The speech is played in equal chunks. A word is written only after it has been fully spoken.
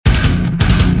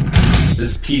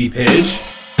This is Petey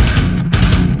Pidge.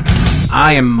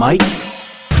 I am Mike.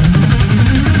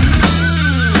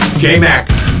 J-Mac.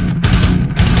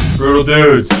 Brutal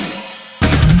Dudes.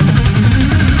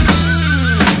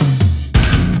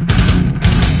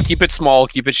 Keep it small,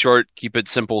 keep it short, keep it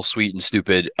simple, sweet, and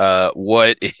stupid.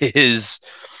 What is...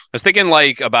 I was thinking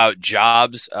like about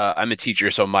jobs. I'm a teacher,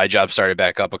 so my job started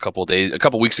back up a couple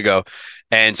weeks ago.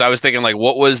 And so I was thinking like,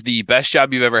 what was the best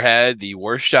job you've ever had, the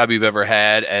worst job you've ever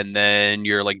had, and then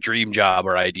your like dream job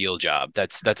or ideal job.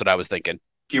 That's what I was thinking.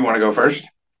 Do you want to go first?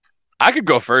 I could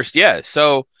go first, yeah.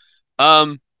 So,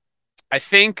 I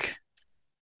think,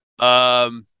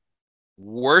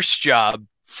 worst job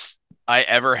I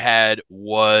ever had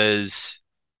was,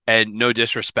 and no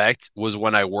disrespect, was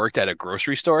when I worked at a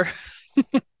grocery store.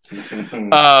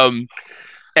 And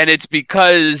it's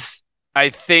because I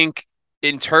think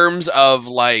in terms of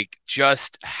like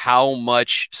just how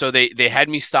much, so they had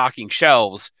me stocking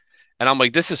shelves and I'm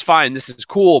like, this is fine, this is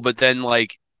cool. But then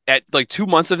like at like 2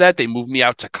 months of that, they moved me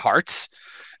out to carts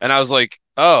and I was like,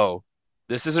 oh,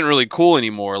 this isn't really cool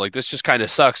anymore. Like this just kind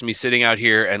of sucks. Me sitting out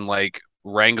here and like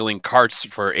wrangling carts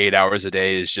for 8 hours a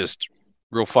day is just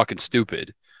real fucking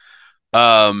stupid.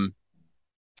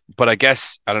 But I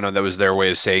guess, I don't know, that was their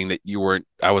way of saying that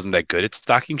I wasn't that good at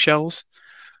stocking shelves.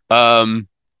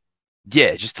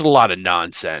 Yeah, just a lot of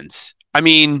nonsense. I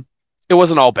mean, it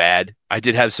wasn't all bad. I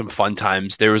did have some fun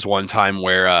times. There was one time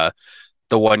where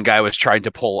the one guy was trying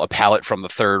to pull a pallet from the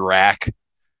third rack,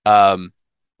 and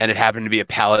it happened to be a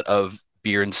pallet of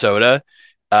beer and soda,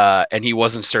 and he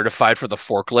wasn't certified for the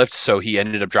forklift, so he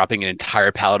ended up dropping an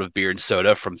entire pallet of beer and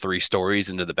soda from 3 stories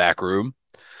into the back room.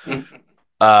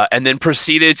 And then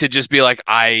proceeded to just be like,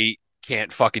 I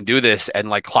can't fucking do this, and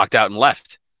like clocked out and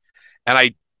left.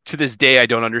 And to this day, I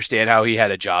don't understand how he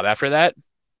had a job after that.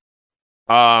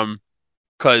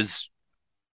 Because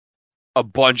a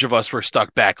bunch of us were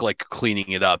stuck back, like cleaning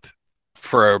it up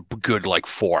for a good like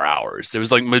 4 hours. It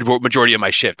was like majority of my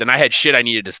shift, and I had shit I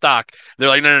needed to stock. They're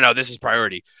like, no, this is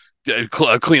priority.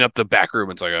 Clean up the back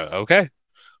room. It's like, okay.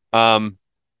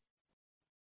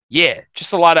 Yeah,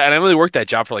 just a lot of, and I only worked that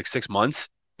job for like 6 months,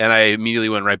 and I immediately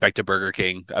went right back to Burger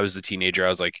King. I was a teenager. I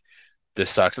was like, this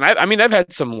sucks. And I mean, I've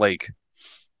had some like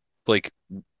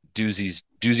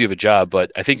doozy of a job,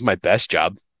 but I think my best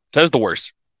job, that was the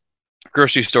worst.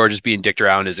 Grocery store, just being dicked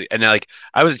around and like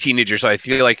I was a teenager, so I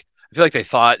feel like they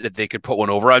thought that they could put one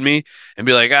over on me and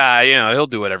be like, he'll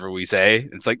do whatever we say.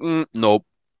 It's like, nope.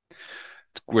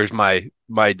 Where's my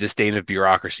disdain of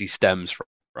bureaucracy stems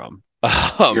from.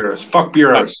 Bureaus. Fuck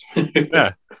bureaus.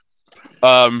 Yeah.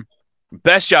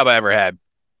 Best job I ever had.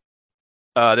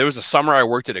 There was a summer I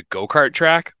worked at a go-kart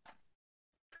track.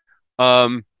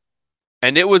 And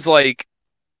it was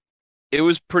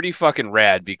pretty fucking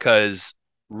rad because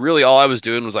really all I was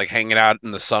doing was like hanging out in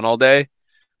the sun all day.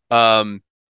 And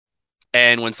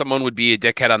when someone would be a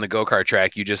dickhead on the go-kart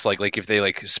track, you just like if they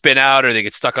like spin out or they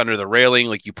get stuck under the railing,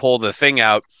 like you pull the thing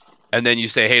out and then you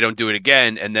say, hey, don't do it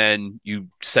again. And then you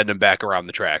send them back around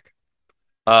the track.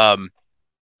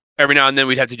 Every now and then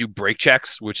we'd have to do brake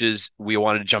checks, which is we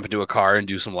wanted to jump into a car and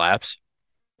do some laps.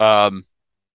 There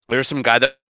was some guy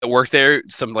that worked there.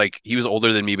 He was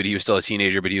older than me, but he was still a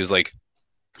teenager, but he was like,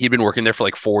 he'd been working there for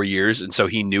like 4 years. And so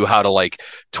he knew how to like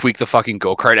tweak the fucking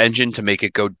go-kart engine to make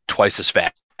it go twice as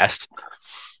fast.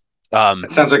 That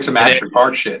sounds like some Asher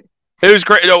Park shit. It was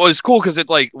great. It was cool because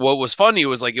what was funny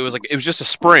was it was just a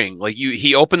spring. Like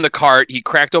he opened the cart, he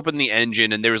cracked open the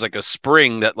engine, and there was like a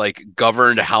spring that like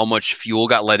governed how much fuel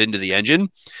got let into the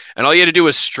engine. And all you had to do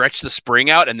was stretch the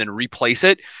spring out and then replace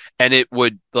it, and it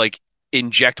would like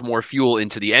inject more fuel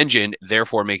into the engine,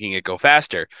 therefore making it go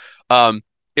faster.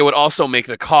 It would also make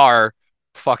the car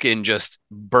fucking just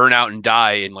burn out and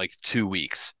die in like 2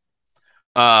 weeks.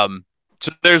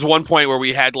 So there's one point where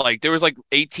we had there was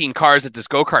 18 cars at this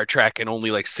go-kart track and only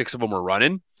like 6 of them were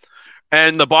running.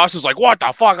 And the boss was like, what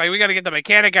the fuck? Like, we got to get the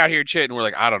mechanic out here and shit. And we're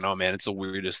like, I don't know, man. It's the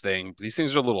weirdest thing. These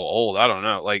things are a little old. I don't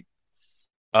know.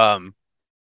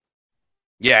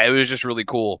 Yeah, it was just really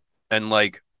cool. And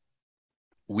like,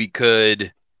 we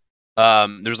could, there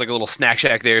was like a little snack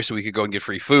shack there so we could go and get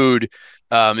free food.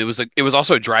 It was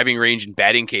also a driving range and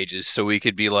batting cages, so we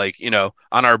could be like,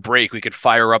 on our break we could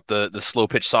fire up the slow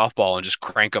pitch softball and just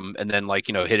crank them and then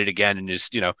hit it again and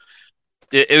just it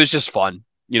was just fun.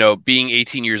 Being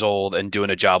 18 years old and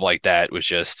doing a job like that was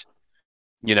just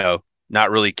not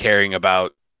really caring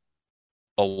about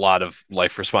a lot of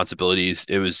life responsibilities.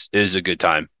 It was a good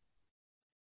time.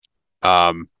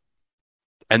 And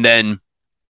then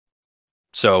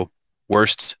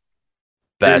worst,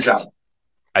 best,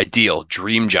 ideal,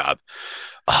 dream job.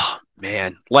 Oh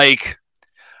man,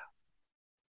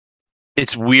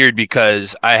 It's weird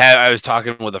because I was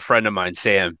talking with a friend of mine,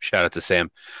 Sam. Shout out to Sam.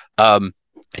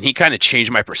 And he kind of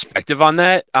changed my perspective on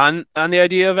that, on the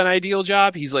idea of an ideal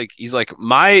job. He's like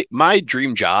my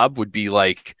dream job would be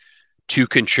like to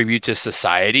contribute to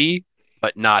society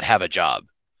but not have a job.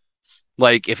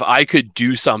 Like if I could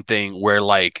do something where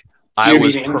like I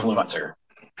was an influencer.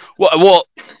 Well,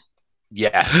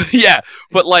 yeah, yeah,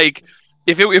 but like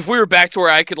if we were back to where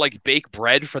I could like bake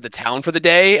bread for the town for the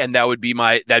day, and that'd be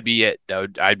it.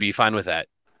 I'd be fine with that,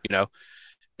 you know.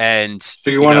 And so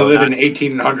you want to live in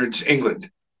 1800s England?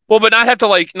 Well, but not have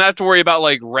to worry about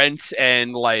like rent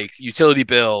and like utility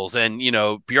bills and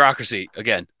bureaucracy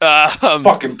again.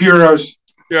 Fucking bureaus,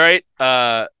 right?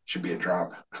 Should be a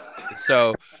drop.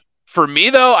 So for me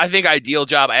though, I think ideal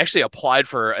job. I actually applied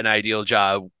for an ideal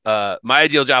job. My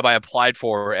ideal job I applied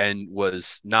for and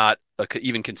was not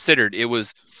even considered. It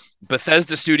was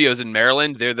Bethesda Studios in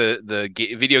Maryland. They're the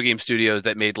video game studios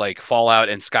that made like Fallout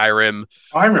and Skyrim.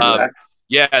 Oh, I remember that.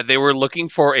 Yeah, they were looking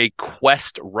for a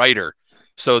quest writer.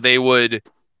 So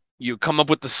you come up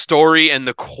with the story and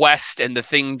the quest and the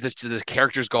things that the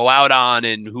characters go out on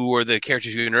and who are the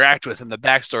characters you interact with and the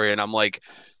backstory. And I'm like,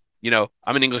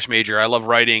 I'm an English major. I love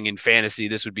writing and fantasy.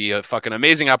 This would be a fucking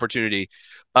amazing opportunity.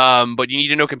 But you need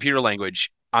to know computer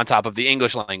language on top of the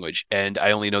English language. And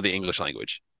I only know the English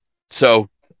language. So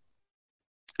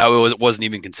I wasn't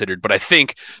even considered, but I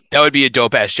think that would be a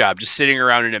dope ass job. Just sitting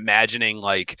around and imagining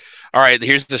like, all right,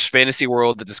 here's this fantasy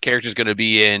world that this character is going to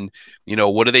be in.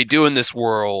 What do they do in this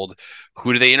world?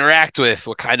 Who do they interact with?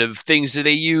 What kind of things do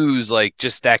they use? Like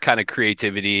just that kind of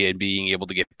creativity and being able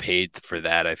to get paid for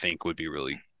that, I think would be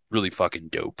really, really fucking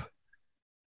dope.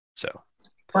 So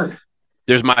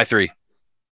there's my 3.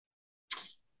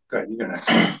 Good. You got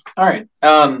it. All right.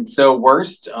 So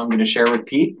worst, I'm going to share with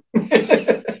Pete.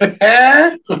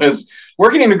 Was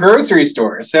working in a grocery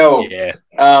store. So, yeah.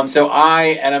 I'm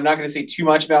not going to say too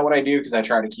much about what I do because I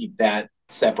try to keep that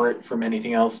separate from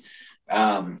anything else.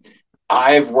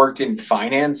 I've worked in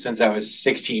finance since I was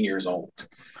 16 years old.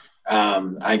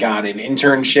 I got an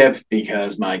internship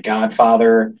because my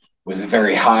godfather was a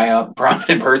very high up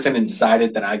prominent person and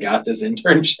decided that I got this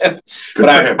internship, but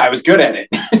I was good at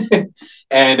it.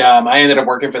 And I ended up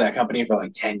working for that company for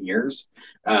like 10 years,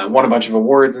 won a bunch of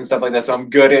awards and stuff like that. So I'm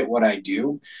good at what I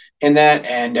do in that.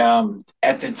 And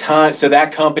at the time, so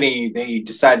that company, they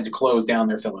decided to close down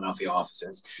their Philadelphia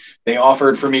offices. They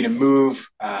offered for me to move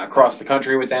across the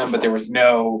country with them, but there was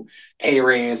no pay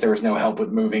raise. There was no help with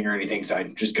moving or anything. So I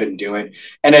just couldn't do it.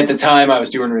 And at the time I was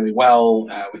doing really well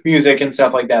with music and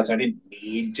stuff like that. So I didn't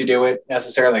need to do it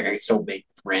necessarily. Like I could still make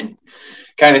rent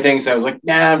kind of thing. So I was like,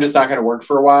 nah, I'm just not going to work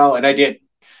for a while. And I did.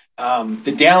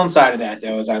 The downside of that,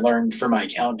 though, as I learned from my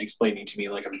accountant explaining to me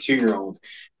like I'm a 2-year-old,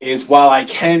 is while I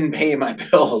can pay my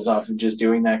bills off of just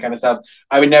doing that kind of stuff,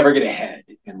 I would never get ahead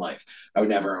in life. I would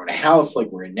never own a house like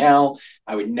we're in now.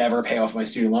 I would never pay off my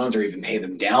student loans or even pay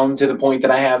them down to the point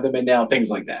that I have them in now, things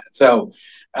like that. So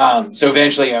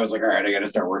eventually I was like, all right, I got to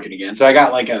start working again. So I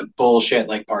got like a bullshit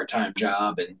like part-time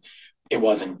job, and it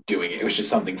wasn't doing it. It was just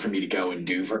something for me to go and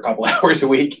do for a couple hours a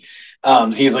week.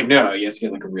 He's like, no, you have to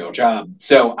get like a real job.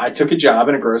 So I took a job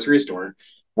in a grocery store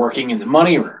working in the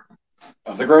money room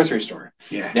of the grocery store.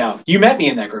 Yeah. Now, you met me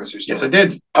in that grocery store. Yes, I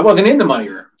did. I wasn't in the money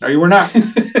room. No, you were not.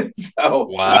 So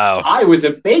wow. I was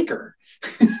a baker.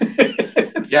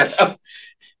 Yes.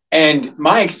 And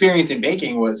my experience in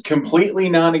baking was completely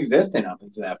non-existent up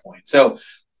until that point. So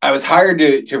I was hired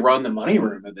to run the money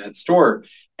room of that store.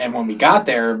 And when we got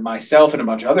there, myself and a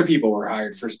bunch of other people were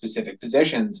hired for specific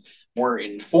positions, were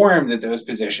informed that those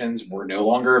positions were no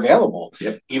longer available.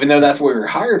 Yep. Even though that's what we were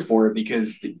hired for,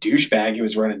 because the douchebag who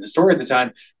was running the store at the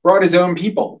time brought his own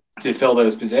people to fill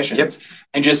those positions. Yep.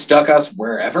 And just stuck us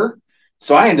wherever.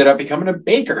 So I ended up becoming a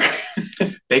baker.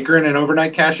 Baker and an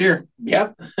overnight cashier.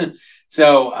 Yep.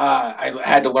 So I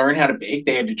had to learn how to bake.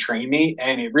 They had to train me,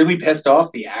 and it really pissed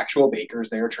off the actual bakers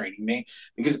they were training me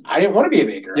because I didn't want to be a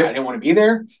baker. Yep. I didn't want to be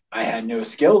there. I had no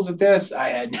skills at this. I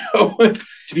had no.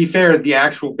 To be fair, the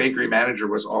actual bakery manager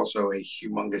was also a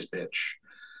humongous bitch.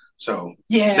 So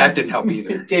yeah, that didn't help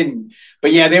either. It didn't.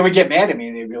 But yeah, they would get mad at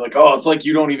me. They'd be like, "Oh, it's like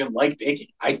you don't even like baking."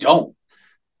 I don't.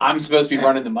 I'm supposed to be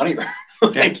running the money room.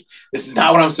 Like this is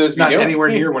not what I'm supposed to be doing. Not anywhere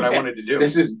near what I wanted to do.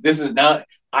 This is not.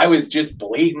 I was just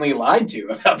blatantly lied to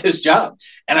about this job.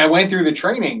 And I went through the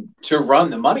training to run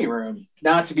the money room,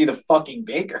 not to be the fucking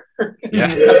baker. Yeah.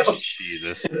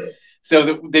 Jesus.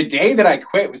 So the day that I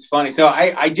quit was funny. So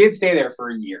I did stay there for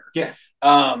a year. Yeah.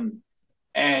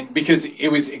 and because it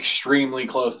was extremely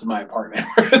close to my apartment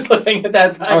where I was living at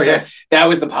that time. Oh, yeah. So that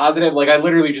was the positive. Like I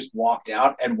literally just walked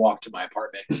out and walked to my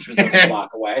apartment, which was like a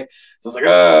block away. So I was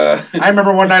like, I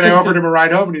remember one night I offered him a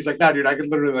ride home, and he's like, "No, dude, I could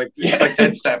literally like Yeah. like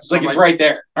 10 steps." It's like I'm it's right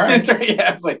there. All right. It's right,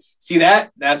 yeah, it's like, see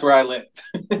that? That's where I live.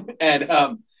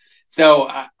 And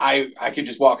so I could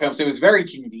just walk home. So it was very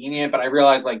convenient, but I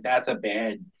realized like that's a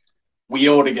bad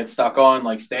wheel to get stuck on,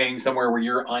 like staying somewhere where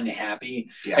you're unhappy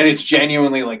Yeah. and it's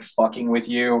genuinely like fucking with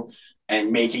you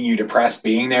and making you depressed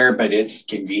being there, but it's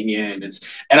convenient.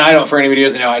 And I don't, for anybody who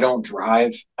doesn't know, I don't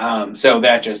drive. So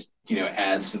that just,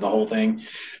 adds to the whole thing.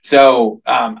 So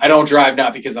I don't drive,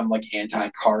 not because I'm like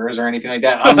anti-cars or anything like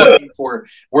that. I'm looking for,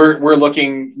 we're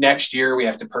looking next year, we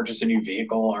have to purchase a new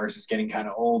vehicle. Ours is getting kind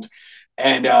of old.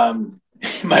 And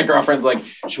my girlfriend's like,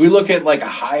 should we look at like a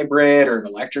hybrid or an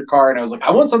electric car? And I was like, I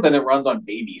want something that runs on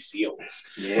baby seals.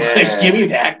 Yeah. Like, give me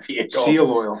that vehicle.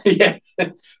 Seal oil. Yeah.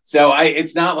 So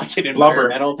it's not like an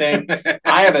environmental thing.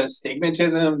 I have a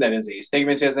stigmatism that is a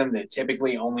stigmatism that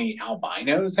typically only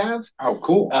albinos have. Oh,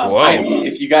 cool.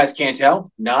 If you guys can't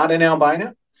tell, not an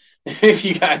albino. If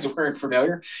you guys weren't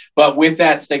familiar, but with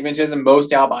that stigmatism,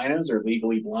 most albinos are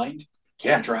legally blind.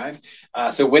 Can't drive.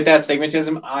 So with that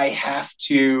stigmatism, I have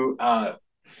to,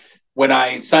 when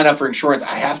I sign up for insurance,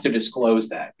 I have to disclose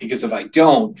that, because if I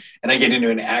don't and I get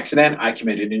into an accident, I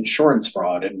committed insurance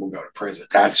fraud and will go to prison.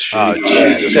 That's Oh, shitty.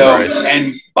 Jesus So, Christ.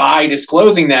 and by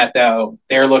disclosing that, though,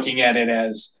 they're looking at it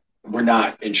as we're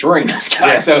not insuring this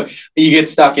guy. Yeah. So you get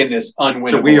stuck in this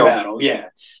unwinnable wheel. battle. Yeah.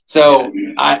 So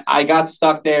I got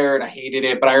stuck there and I hated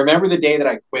it. But I remember the day that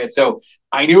I quit. So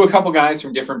I knew a couple guys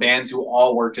from different bands who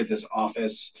all worked at this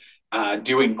office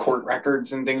doing court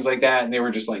records and things like that. And they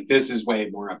were just like, this is way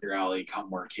more up your alley. Come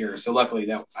work here. So luckily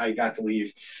that I got to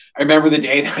leave. I remember the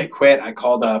day that I quit, I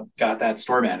called up, got that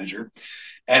store manager.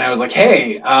 And I was like,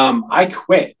 hey, I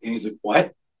quit. And he's like, what? I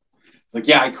was like,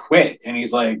 yeah, I quit. And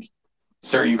he's like,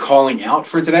 so are you calling out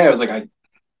for today? I was like, I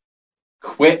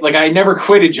quit. Like I had never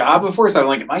quit a job before. So I'm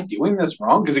like, am I doing this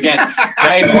wrong? Because again,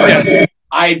 I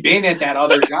had been at that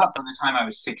other job from the time I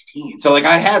was 16. So like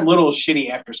I had little shitty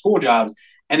after school jobs.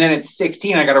 And then at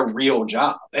 16, I got a real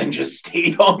job and just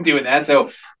stayed home doing that.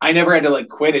 So I never had to like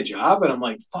quit a job. And I'm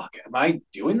like, fuck, am I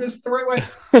doing this the right way?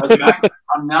 I was like,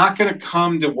 I'm not going to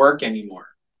come to work anymore.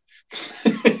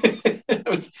 It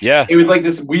was like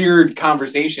this weird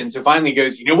conversation. So finally he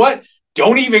goes, you know what?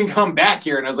 Don't even come back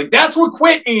here. And I was like, that's what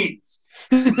quit means.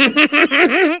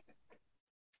 I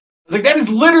was like, that is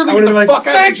literally what the fuck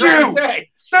I was trying to say.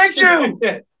 Thank you.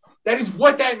 That is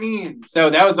what that means. So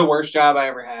that was the worst job I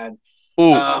ever had.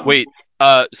 Oh, wait.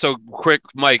 So quick,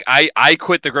 Mike, I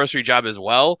quit the grocery job as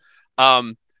well.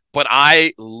 But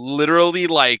I literally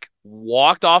like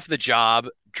walked off the job,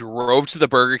 drove to the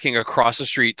Burger King across the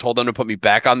street, told them to put me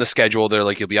back on the schedule. They're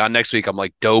like, you'll be on next week. I'm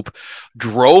like, dope.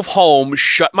 Drove home,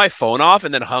 shut my phone off,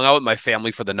 and then hung out with my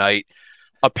family for the night.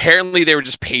 Apparently they were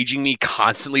just paging me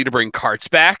constantly to bring carts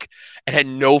back and had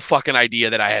no fucking idea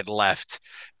that I had left.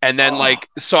 And then I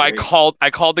called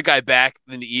the guy back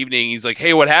in the evening. He's like,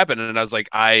 hey, what happened? And I was like,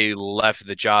 I left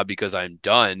the job because I'm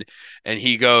done. And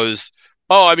he goes,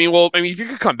 oh, I mean, if you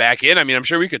could come back in, I mean, I'm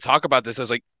sure we could talk about this. I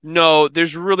was like, no,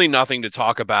 there's really nothing to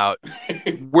talk about.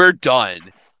 We're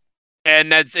done.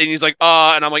 And he's like,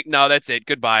 and I'm like, no, that's it.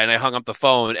 Goodbye. And I hung up the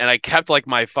phone and I kept like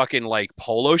my fucking like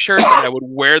polo shirts and I would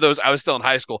wear those. I was still in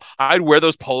high school. I'd wear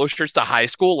those polo shirts to high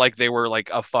school like they were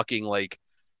like a fucking like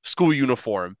school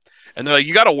uniform. And they're like,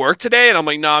 you got to work today? And I'm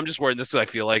like, no, I'm just wearing this because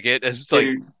I feel like it. It's just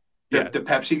like, the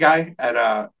Pepsi guy at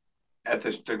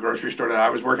the grocery store that I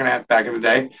was working at back in the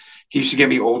day, he used to get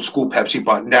me old school Pepsi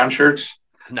button down shirts.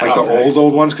 Like the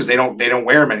old ones, because they don't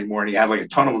wear them anymore. And he had like a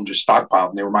ton of them just stockpiled,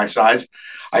 and they were my size.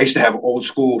 I used to have old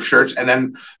school shirts, and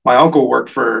then my uncle worked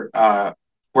for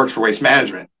Waste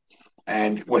Management,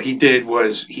 and what he did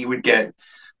was they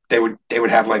would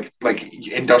have like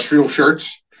industrial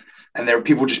shirts, and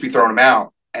people would just be throwing them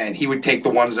out, and he would take the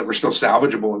ones that were still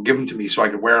salvageable and give them to me so I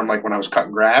could wear them like when I was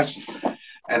cutting grass,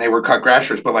 and they were cut grass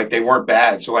shirts, but like they weren't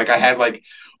bad. So like I had like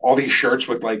all these shirts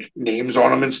with like names on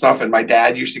them and stuff. And my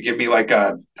dad used to give me like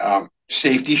a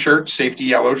safety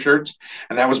yellow shirts.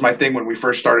 And that was my thing when we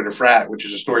first started a frat, which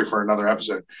is a story for another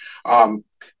episode. I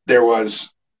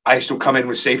used to come in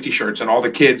with safety shirts, and all the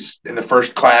kids in the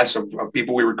first class of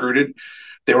people we recruited,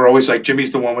 they were always like,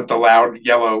 Jimmy's the one with the loud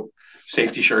yellow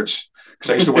safety shirts.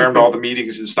 Cause I used to wear them to all the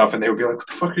meetings and stuff. And they would be like, what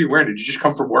the fuck are you wearing? Did you just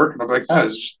come from work? And I'd be like, no,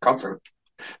 it's just comfort.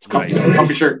 It's comfy,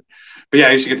 comfy shirt. But yeah,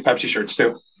 I used to get the Pepsi shirts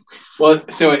too. Well,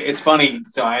 so it's funny.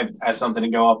 So I have something to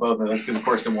go off both of those because, of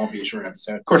course, it won't be a short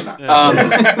episode. Of course not.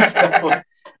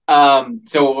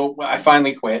 So I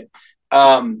finally quit.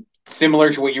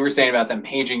 similar to what you were saying about them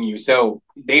paging you. So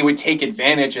they would take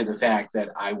advantage of the fact that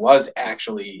I was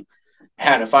actually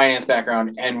had a finance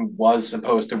background and was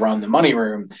supposed to run the money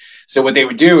room. So what they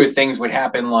would do is things would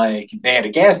happen like they had a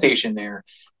gas station there.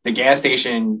 The gas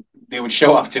station, they would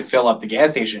show up to fill up the gas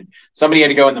station. Somebody had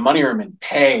to go in the money room and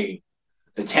pay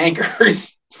the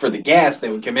tankers for the gas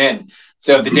that would come in.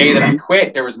 So the day that I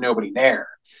quit, there was nobody there.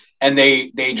 And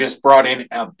they just brought in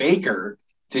a baker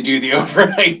to do the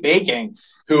overnight baking,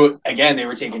 who, again, they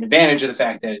were taking advantage of the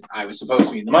fact that I was supposed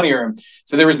to be in the money room.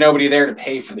 So there was nobody there to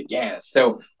pay for the gas.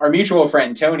 So our mutual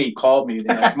friend, Tony, called me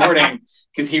the next morning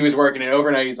because he was working it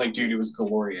overnight. He's like, dude, it was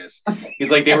glorious.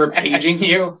 He's like, they were paging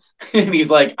you. And he's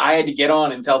like, I had to get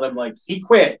on and tell them, like, he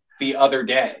quit the other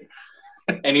day.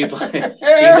 And he's like,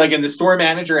 and the store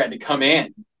manager had to come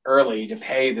in early to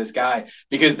pay this guy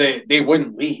because they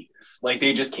wouldn't leave. Like,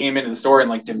 they just came into the store and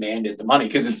like demanded the money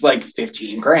because it's like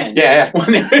 15 grand. Yeah.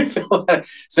 When they would fill that.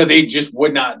 So they just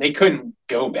would not, they couldn't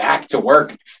go back to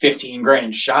work 15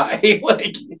 grand shy.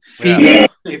 Like, Yeah.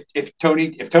 If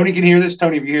Tony can hear this,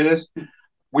 Tony, if you hear this,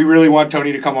 we really want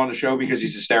Tony to come on the show because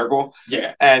he's hysterical.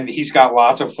 Yeah. And he's got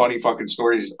lots of funny fucking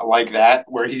stories like that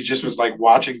where he just was like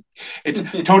watching.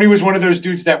 Tony was one of those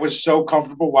dudes that was so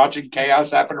comfortable watching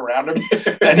chaos happen around him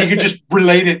and he could just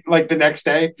relate it like the next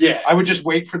day. Yeah. I would just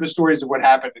wait for the stories of what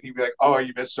happened and he'd be like, oh,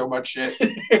 you missed so much shit.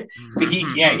 So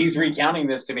he's recounting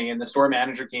this to me, and the store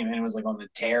manager came in and was like on the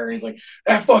tear. He's like,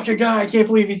 that fucking guy, I can't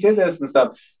believe he did this and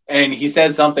stuff. And he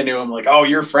said something to him like, oh,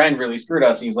 your friend really screwed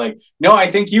us. And he's like, no, I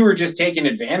think you were just taking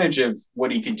advantage of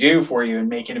what he could do for you and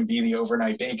making him be the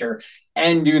overnight baker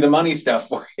and do the money stuff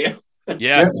for you.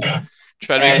 Yeah.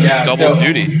 Try to make double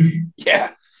duty.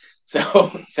 Yeah.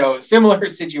 So similar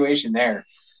situation there.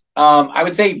 I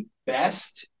would say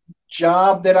best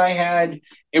job that I had,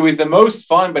 it was the most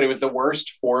fun, but it was the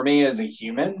worst for me as a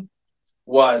human,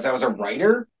 was I was a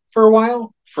writer for a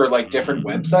while for like different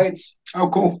websites. Oh,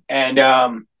 cool. And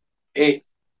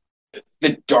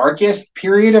the darkest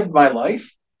period of my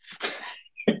life,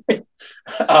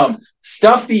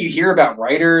 stuff that you hear about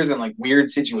writers and like weird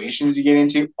situations you get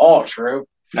into, all true.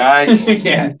 Nice.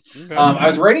 Yeah. Okay. I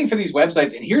was writing for these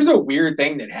websites, and here's a weird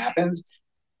thing that happens.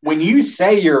 When you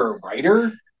say you're a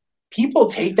writer, people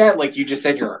take that like you just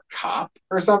said you're a cop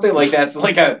or something. Like that's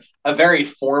like a very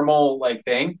formal like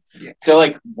thing. Yeah. So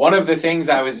like one of the things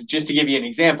just to give you an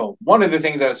example, one of the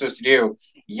things I was supposed to do,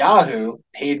 Yahoo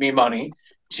paid me money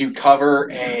to cover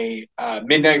a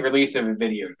midnight release of a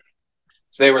video game.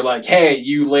 So they were like, hey,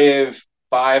 you live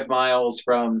 5 miles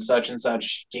from such and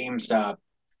such GameStop.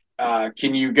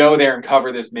 Can you go there and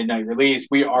cover this midnight release?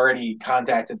 We already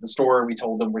contacted the store. We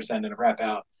told them we're sending a rep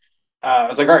out. I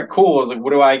was like, all right, cool. I was like,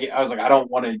 what do I get? I was like, I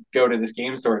don't want to go to this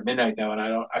game store at midnight though.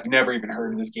 And I've never even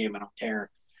heard of this game. I don't care.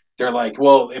 They're like,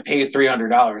 well, it pays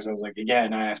 $300. I was like,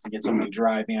 again, I have to get somebody to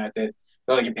drive me. They're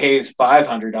like, it pays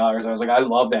 $500. I was like, I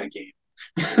love that game.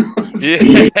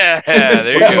 Yeah,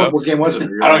 there you go. What game was it?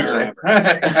 I don't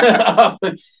remember.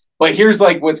 But here's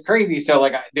like what's crazy. So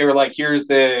like they were like, here's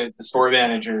the store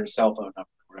manager's cell phone number.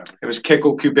 Whatever. It was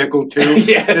Kickle Cubicle 2.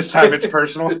 Yeah. This time it's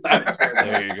personal. This time it's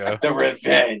personal. There you go. The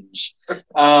revenge.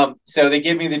 So they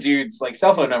give me the dude's like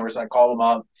cell phone number. So I call him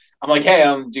up. I'm like, hey,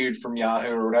 I'm the dude from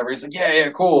Yahoo or whatever. He's like, yeah,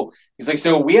 cool. He's like,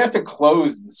 so we have to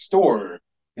close the store.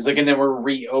 He's like, and then we're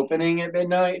reopening at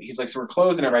midnight. He's like, so we're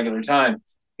closing at regular time.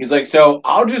 He's like, so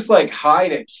I'll just like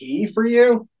hide a key for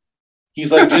you.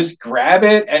 He's like, just grab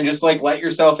it and just like let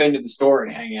yourself into the store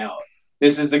and hang out.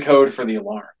 This is the code for the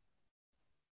alarm.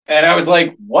 And I was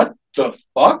like, what the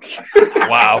fuck?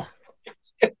 Wow.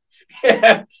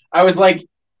 Yeah. I was like,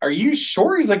 are you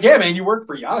sure? He's like, yeah, man, you work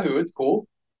for Yahoo. It's cool.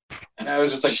 And I was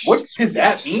just like, what does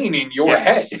that mean in your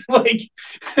head? Like,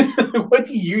 what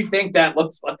do you think that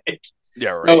looks like?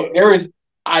 Yeah, right. So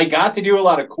I got to do a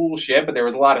lot of cool shit, but there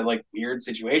was a lot of like weird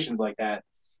situations like that.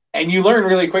 And you learn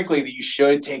really quickly that you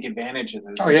should take advantage of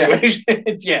those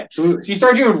situations. Yeah. Absolutely. So you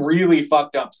start doing really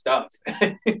fucked up stuff.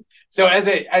 So as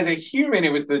a human,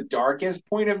 it was the darkest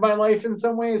point of my life in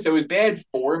some ways. So it was bad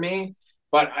for me,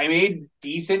 but I made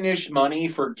decent-ish money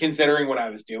for considering what I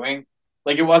was doing.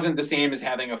 Like it wasn't the same as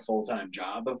having a full-time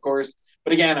job, of course.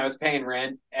 But again, I was paying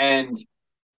rent and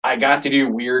I got to do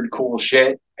weird, cool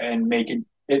shit and make a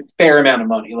fair amount of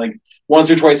money. Like once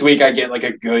or twice a week, I get like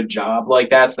a good job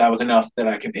like that. So that was enough that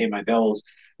I could pay my bills.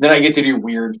 Then I get to do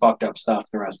weird, fucked up stuff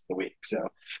the rest of the week. So,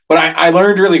 but I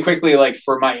learned really quickly, like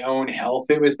for my own health,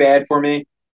 it was bad for me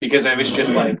because I was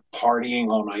just like partying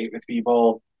all night with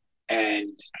people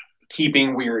and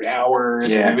keeping weird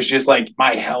hours. Yeah. And it was just like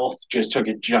my health just took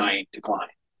a giant decline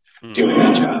doing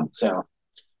that job. So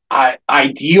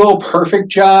ideal, perfect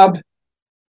job.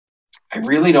 I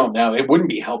really don't know. It wouldn't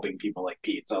be helping people like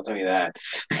Pete's, I'll tell you that.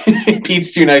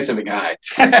 Pete's too nice of a guy.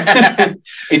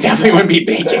 It definitely wouldn't be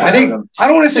baking. I don't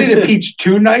want to say that Pete's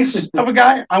too nice of a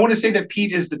guy. I want to say that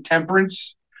Pete is the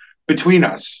temperance between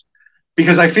us,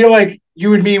 because I feel like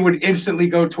you and me would instantly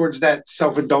go towards that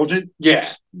self-indulgent. Yeah.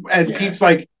 And Pete's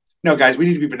like, no, guys, we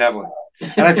need to be benevolent.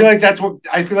 And I feel like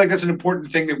that's an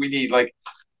important thing that we need. Like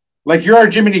you're our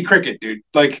Jiminy Cricket, dude.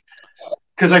 Like,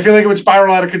 because I feel like it would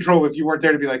spiral out of control if you weren't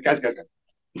there to be like, guys.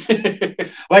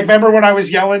 Like, remember when I was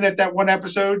yelling at that one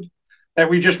episode that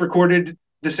we just recorded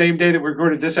the same day that we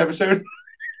recorded this episode?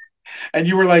 And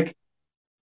you were like,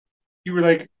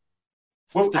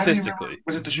 well, statistically,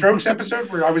 was it the Strokes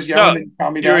episode where I was yelling and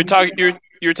calm me down?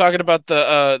 You were talking about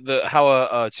the how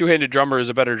a two-handed drummer is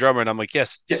a better drummer, and I'm like,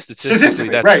 yes, statistically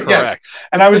that's right, correct. Yes.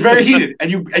 And I was very heated, and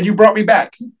you brought me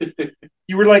back.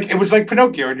 You were like, it was like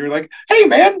Pinocchio, and you were like, hey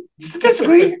man,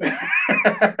 statistically.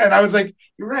 And I was like,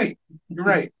 you're right.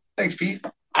 Thanks, Pete.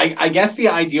 I guess the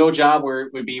ideal job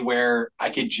would be where I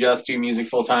could just do music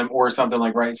full time, or something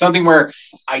like writing, something where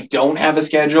I don't have a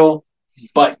schedule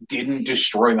but didn't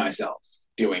destroy myself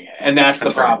doing it. And that's the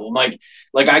problem. Right.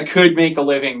 Like I could make a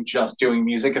living just doing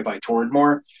music if I toured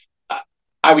more.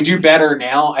 I would do better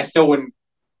now. I still wouldn't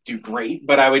do great,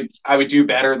 but I would do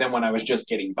better than when I was just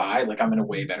getting by. Like, I'm in a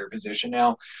way better position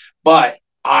now. But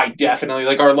I definitely,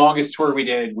 like, our longest tour we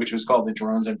did, which was called the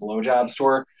Drones and Blowjobs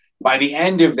tour, by the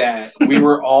end of that, we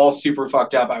were all super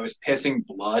fucked up. I was pissing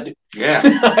blood. Yeah.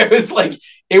 I was like,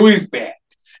 it was bad.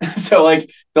 So,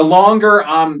 like, the longer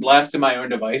I'm left to my own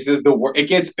devices, the worse it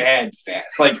gets bad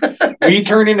fast. Like, we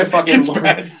turn into fucking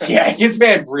it gets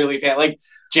bad really fast. Like,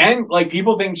 Jen, like,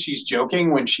 people think she's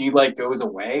joking when she, like, goes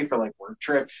away for, like, work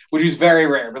trip, which is very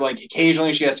rare. But, like,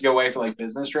 occasionally she has to go away for, like,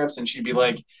 business trips, and she'd be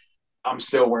like, I'm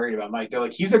so worried about Mike. They're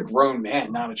like, he's a grown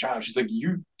man, not a child. She's like,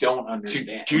 you don't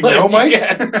understand. Do you know Mike?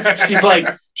 Yeah. She's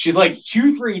like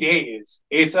 2-3 days.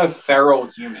 It's a feral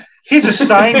human. He's a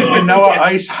signed Vanilla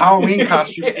Ice Halloween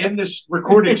costume in this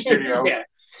recording studio. Yeah.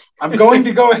 I'm going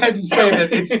to go ahead and say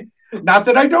that it's not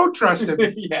that I don't trust him.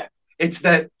 Yeah. It's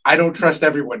that I don't trust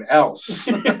everyone else.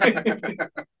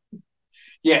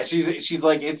 Yeah, she's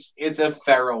like, it's a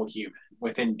feral human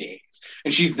within days.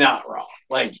 And she's not wrong.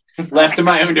 Like, left to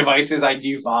my own devices, I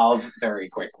devolve very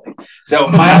quickly. So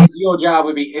my ideal job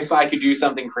would be if I could do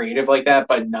something creative like that,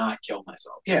 but not kill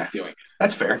myself doing it.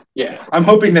 That's fair. Yeah. I'm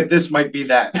hoping that this might be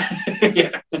that.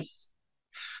 Yeah.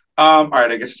 All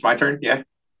right, I guess it's my turn. Yeah.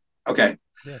 Okay.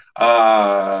 Yeah.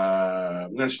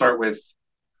 I'm going to start with,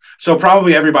 so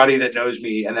probably everybody that knows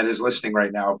me and that is listening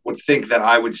right now would think that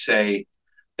I would say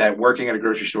that working at a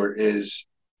grocery store is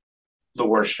the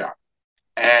worst job.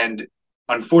 And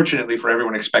unfortunately for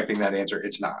everyone expecting that answer,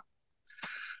 it's not.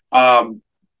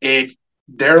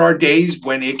 There are days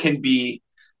when it can be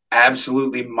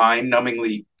absolutely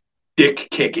mind-numbingly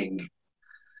dick-kicking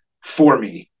for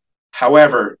me.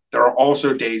 However, there are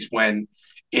also days when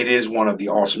it is one of the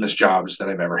awesomest jobs that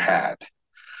I've ever had.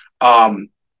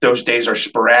 Those days are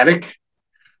sporadic.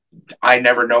 I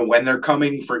never know when they're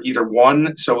coming for either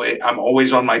one, so I'm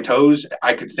always on my toes.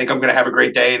 I could think I'm going to have a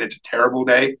great day, and it's a terrible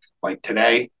day, like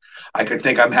today. I could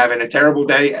think I'm having a terrible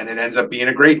day, and it ends up being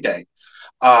a great day.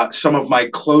 Some of my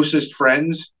closest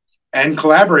friends and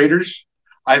collaborators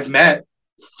I've met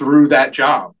through that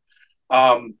job.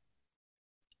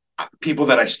 People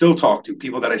that I still talk to,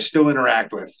 people that I still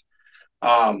interact with.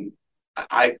 I've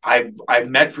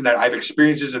met from that. I have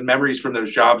experiences and memories from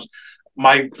those jobs.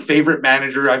 My favorite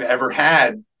manager I've ever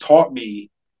had taught me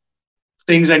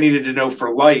things I needed to know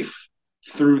for life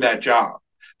through that job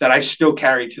that I still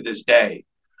carry to this day.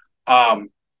 But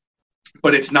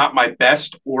it's not my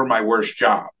best or my worst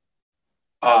job.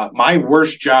 My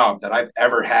worst job that I've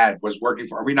ever had was working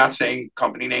for, are we not saying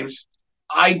company names?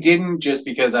 I didn't, just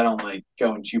because I don't like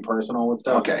going too personal with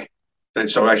stuff. Okay.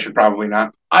 So I should probably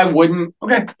not. I wouldn't.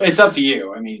 Okay. It's up to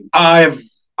you. I mean,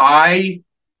 I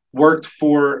worked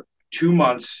for 2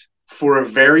 months for a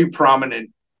very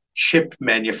prominent chip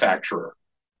manufacturer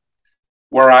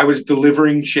where I was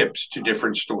delivering chips to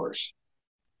different stores.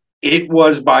 It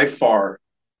was by far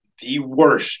the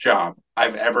worst job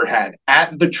I've ever had.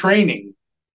 At the training,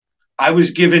 I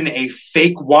was given a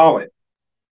fake wallet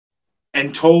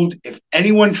and told, if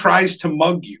anyone tries to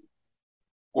mug you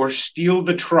or steal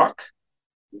the truck,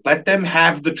 let them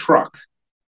have the truck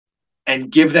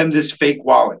and give them this fake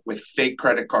wallet with fake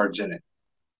credit cards in it.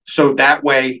 So that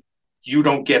way you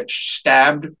don't get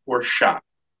stabbed or shot.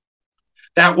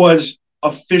 That was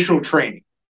official training.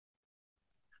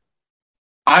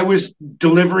 I was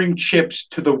delivering chips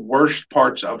to the worst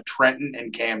parts of Trenton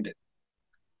and Camden.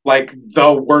 like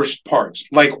the worst parts,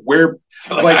 like where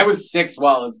like I was 6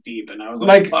 wallets deep, and I was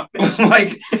like fuck this.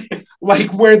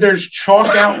 like where there's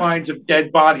chalk outlines of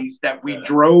dead bodies that we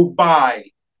drove by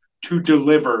to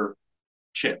deliver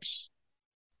chips.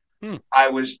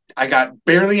 I got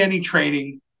barely any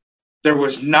training. There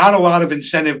was not a lot of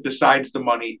incentive besides the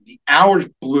money. The hours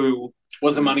blew.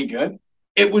 Was the money good?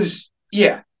 It was,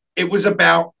 yeah. It was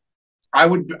about, I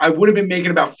would have been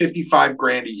making about 55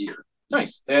 grand a year.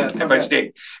 Nice. Yeah, if I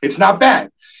stayed. It's not bad.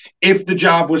 If the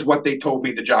job was what they told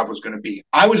me the job was going to be.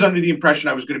 I was under the impression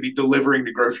I was going to be delivering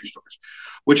to grocery stores,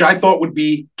 which I thought would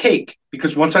be cake,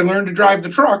 because once I learned to drive the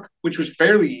truck, which was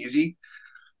fairly easy,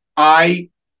 I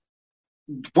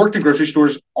worked in grocery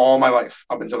stores all my life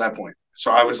up until that point.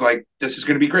 So I was like, this is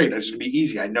going to be great. This is going to be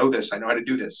easy. I know this. I know how to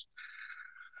do this.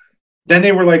 Then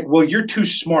they were like, well, you're too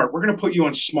smart. We're going to put you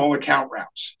on small account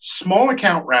routes. Small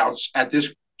account routes at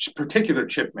this particular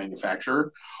chip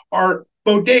manufacturer are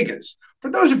bodegas. For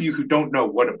those of you who don't know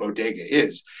what a bodega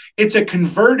is, it's a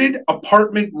converted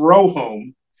apartment row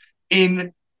home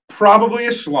in probably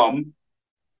a slum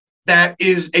that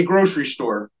is a grocery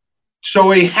store.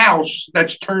 So a house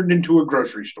that's turned into a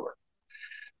grocery store.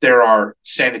 There are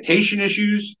sanitation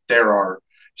issues. There are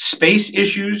space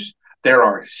issues. There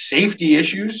are safety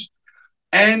issues.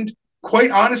 And quite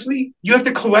honestly, you have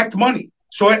to collect money.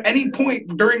 So at any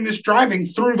point during this driving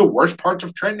through the worst parts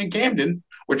of Trenton and Camden,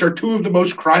 which are two of the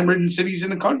most crime-ridden cities in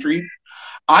the country,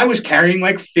 I was carrying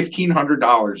like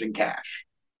 $1,500 in cash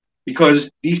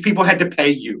because these people had to pay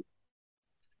you.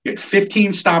 You had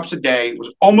 15 stops a day. It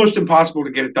was almost impossible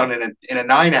to get it done in a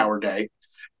 9-hour day.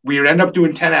 We would end up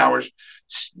doing 10 hours.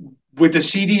 With the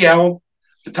CDL,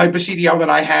 the type of CDL that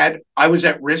I had, I was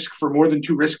at risk for more than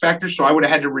 2 risk factors. So I would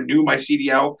have had to renew my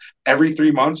CDL every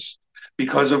 3 months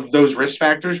because of those risk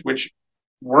factors, which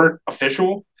weren't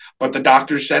official. But the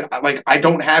doctors said, like, I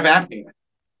don't have apnea.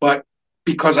 But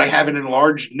because I have an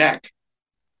enlarged neck,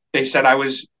 they said I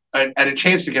was at a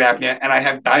chance to get apnea, and I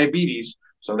have diabetes.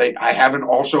 So I haven't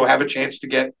also have a chance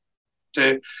to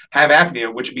have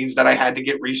apnea, which means that I had to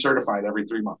get recertified every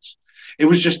 3 months. It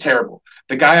was just terrible.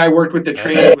 The guy I worked with that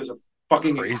trained was a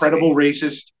fucking incredible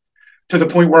racist, to the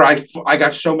point where I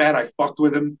got so mad I fucked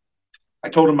with him. I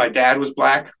told him my dad was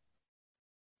black.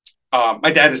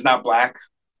 My dad is not black.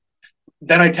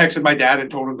 Then I texted my dad and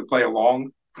told him to play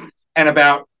along. And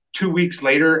about 2 weeks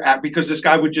later, because this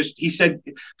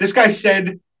guy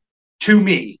said to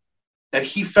me that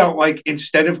he felt like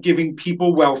instead of giving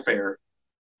people welfare,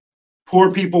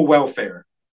 poor people welfare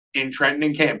in Trenton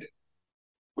and Camden,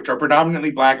 which are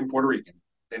predominantly black and Puerto Rican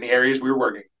in the areas we were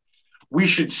working, we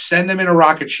should send them in a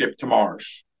rocket ship to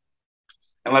Mars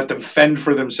and let them fend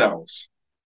for themselves.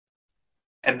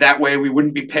 And that way we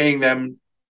wouldn't be paying them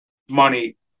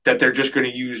money that they're just going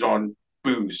to use on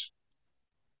booze.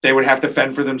 They would have to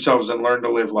fend for themselves and learn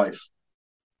to live life,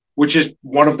 which is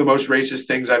one of the most racist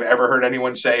things I've ever heard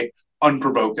anyone say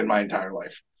unprovoked in my entire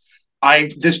life.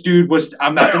 This dude was,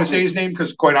 I'm not going to say his name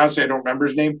because quite honestly, I don't remember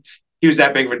his name. He was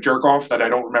that big of a jerk off that I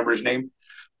don't remember his name.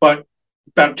 But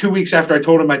about 2 weeks after I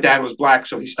told him my dad was black,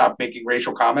 so he stopped making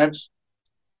racial comments,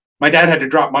 my dad had to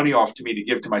drop money off to me to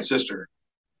give to my sister.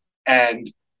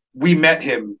 And we met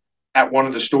him at one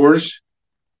of the stores,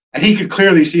 and he could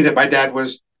clearly see that my dad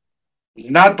was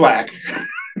not black,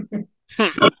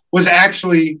 was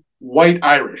actually white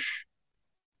Irish.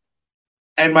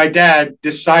 And my dad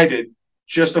decided,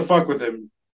 just to fuck with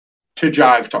him, to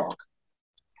jive talk,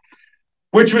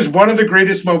 which was one of the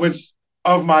greatest moments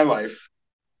of my life,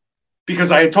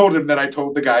 because I had told him that I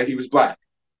told the guy he was black.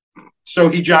 So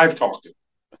he jive talked him.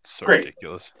 That's so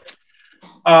ridiculous.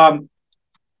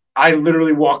 I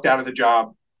literally walked out of the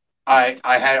job.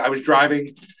 I was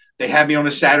driving. They had me on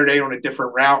a Saturday on a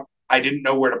different route. I didn't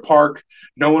know where to park.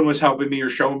 No one was helping me or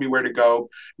showing me where to go.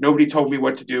 Nobody told me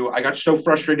what to do. I got so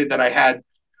frustrated that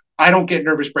I don't get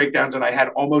nervous breakdowns, and I had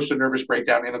almost a nervous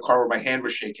breakdown in the car where my hand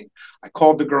was shaking. I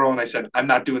called the girl and I said, I'm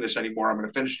not doing this anymore. I'm going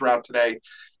to finish the route today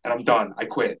and I'm done. I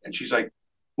quit. And she's like,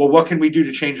 well, what can we do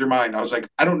to change your mind? I was like,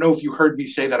 I don't know if you heard me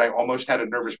say that I almost had a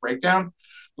nervous breakdown,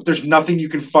 but there's nothing you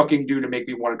can fucking do to make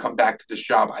me want to come back to this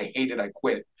job. I hate it. I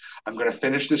quit. I'm going to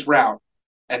finish this route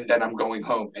and then I'm going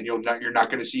home, and you're not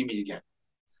going to see me again.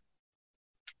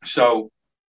 So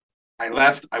I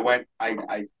left. I went, I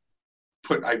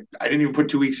didn't even put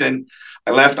 2 weeks in.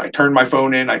 I left. I turned my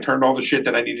phone in. I turned all the shit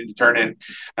that I needed to turn in,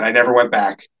 and I never went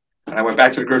back. And I went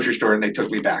back to the grocery store, and they took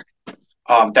me back.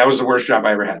 That was the worst job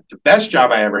I ever had. The best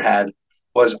job I ever had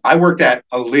was I worked at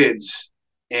a Lids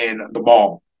in the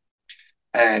mall,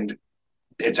 and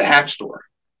it's a hat store,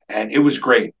 and it was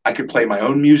great. I could play my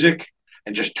own music.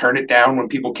 and just turn it down when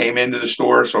people came into the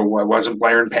store. So I wasn't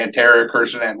blaring Pantera,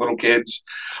 cursing at little kids.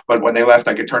 But when they left,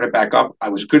 I could turn it back up. I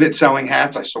was good at selling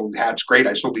hats. I sold hats great.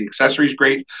 I sold the accessories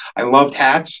great. I loved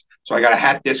hats. So I got a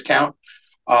hat discount.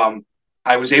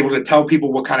 I was able to tell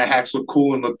people what kind of hats looked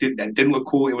cool and didn't look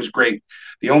cool. It was great.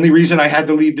 The only reason I had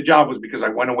to leave the job was because I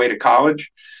went away to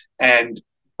college. And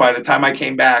by the time I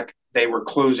came back, they were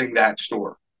closing that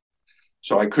store.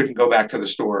 So I couldn't go back to the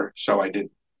store. So I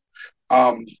didn't.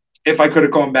 If I could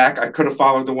have gone back, I could have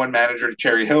followed the one manager to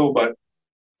Cherry Hill, but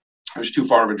it was too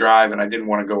far of a drive and I didn't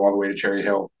want to go all the way to Cherry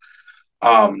Hill.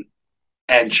 And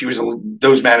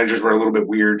those managers were a little bit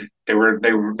weird. They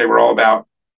were all about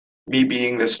me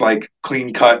being this like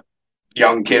clean cut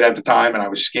young kid at the time. And I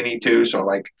was skinny too. So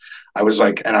like, I was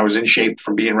in shape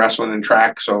from being wrestling and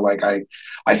track. So like, I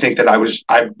think that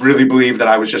I really believe that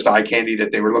I was just eye candy,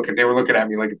 that they were looking at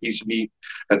me like a piece of meat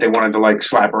that they wanted to like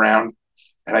slap around,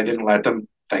 and I didn't let them,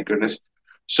 thank goodness.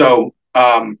 So,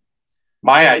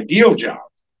 my ideal job,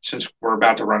 since we're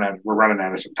running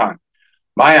out of some time,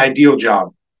 my ideal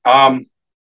job,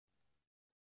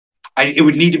 it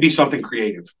would need to be something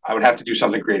creative. I would have to do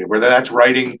something creative, whether that's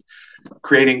writing,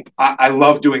 creating. I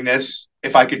love doing this.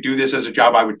 If I could do this as a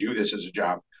job, I would do this as a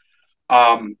job.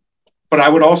 But I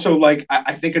would also like,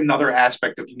 I think another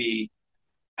aspect of me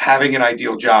having an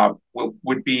ideal job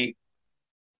would be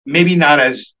maybe not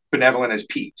as benevolent as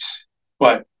Pete's,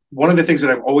 but one of the things that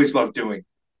I've always loved doing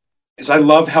is I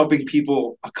love helping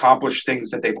people accomplish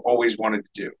things that they've always wanted to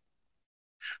do.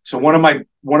 So one of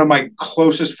my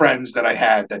closest friends that I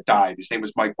had that died, his name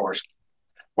was Mike Barsky.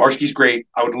 Barsky's great.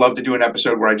 I would love to do an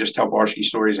episode where I just tell Barsky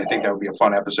stories. I think that would be a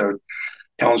fun episode,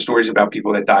 telling stories about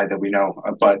people that died that we know.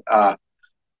 But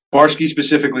Barsky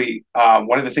specifically,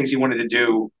 one of the things he wanted to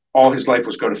do all his life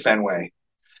was go to Fenway.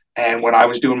 And when I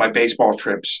was doing my baseball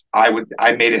trips, I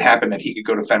made it happen that he could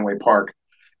go to Fenway Park.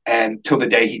 And till the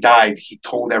day he died, he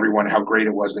told everyone how great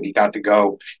it was that he got to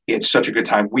go. He had such a good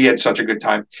time. We had such a good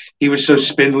time. He was so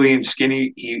spindly and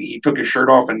skinny. He took his shirt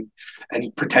off and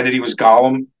pretended he was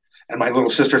Gollum. And my little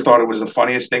sister thought it was the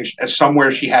funniest thing. Somewhere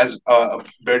she has a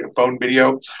phone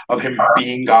video of him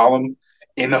being Gollum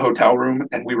in the hotel room,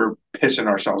 and we were pissing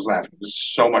ourselves laughing. It was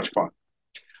so much fun.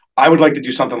 I would like to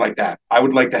do something like that. I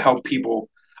would like to help people.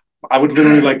 I would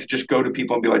literally like to just go to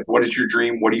people and be like, what is your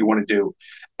dream? What do you want to do?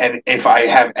 And if I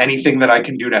have anything that I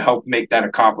can do to help make that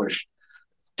accomplished,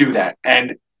 do that.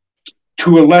 And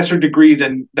to a lesser degree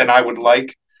than I would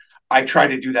like, I try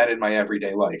to do that in my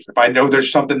everyday life. If I know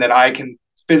there's something that I can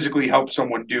physically help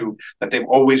someone do that they've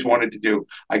always wanted to do,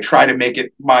 I try to make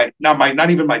it not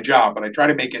even my job, but I try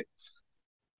to make it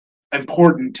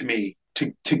important to me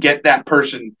to get that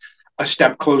person a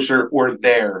step closer or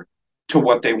there to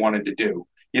what they wanted to do.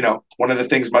 You know, one of the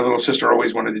things my little sister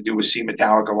always wanted to do was see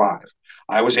Metallica live.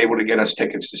 I was able to get us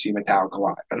tickets to see Metallica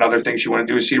live. Another thing she wanted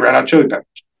to do is see Red Hot Chili Peppers.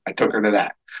 I took her to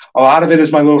that. A lot of it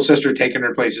is my little sister taking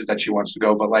her places that she wants to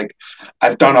go, but like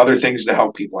I've done other things to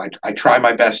help people. I try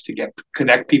my best to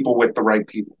connect people with the right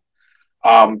people.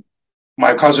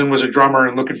 My cousin was a drummer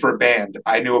and looking for a band.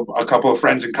 I knew a couple of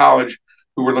friends in college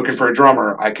who were looking for a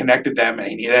drummer. I connected them,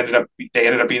 and they ended up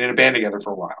being in a band together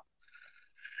for a while.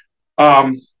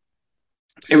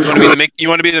 It was you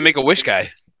want to be the Make-A-Wish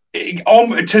guy.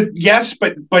 Yes,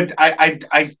 but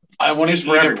I want to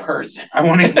be a person. I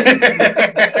want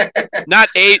to not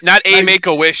a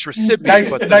Make-A-Wish recipient,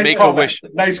 but the Make-A-Wish.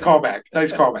 Nice callback.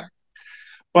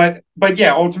 But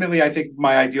yeah, ultimately, I think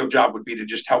my ideal job would be to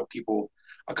just help people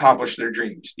accomplish their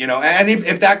dreams. You know, and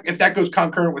if that goes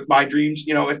concurrent with my dreams,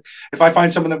 you know, if I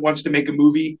find someone that wants to make a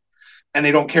movie and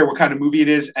they don't care what kind of movie it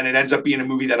is, and it ends up being a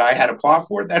movie that I had a plot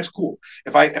for, that's cool.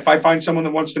 If I find someone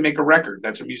that wants to make a record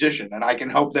that's a musician and I can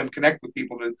help them connect with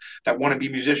people that want to be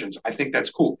musicians, I think that's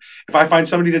cool. If I find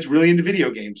somebody that's really into video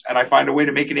games and I find a way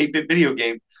to make an 8-bit video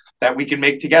game that we can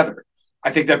make together,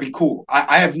 I think that'd be cool.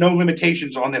 I have no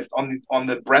limitations on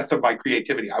the breadth of my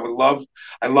creativity. I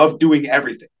love doing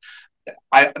everything.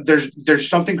 There's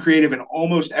something creative in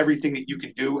almost everything that you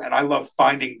can do, and I love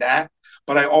finding that.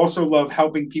 But I also love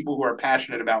helping people who are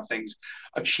passionate about things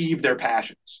achieve their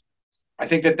passions. I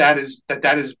think that is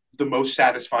the most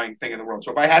satisfying thing in the world.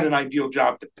 So if I had an ideal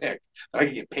job to pick that I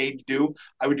could get paid to do,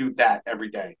 I would do that every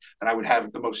day, and I would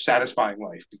have the most satisfying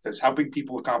life, because helping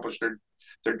people accomplish their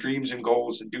dreams and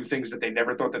goals and do things that they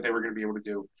never thought that they were going to be able to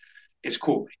do is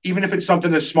cool. Even if it's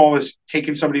something as small as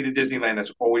taking somebody to Disneyland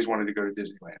that's always wanted to go to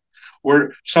Disneyland,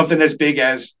 or something as big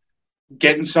as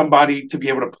getting somebody to be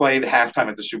able to play the halftime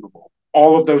at the Super Bowl.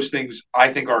 All of those things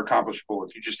I think are accomplishable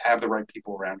if you just have the right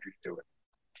people around you to do it.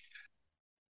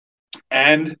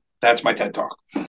 And that's my TED Talk.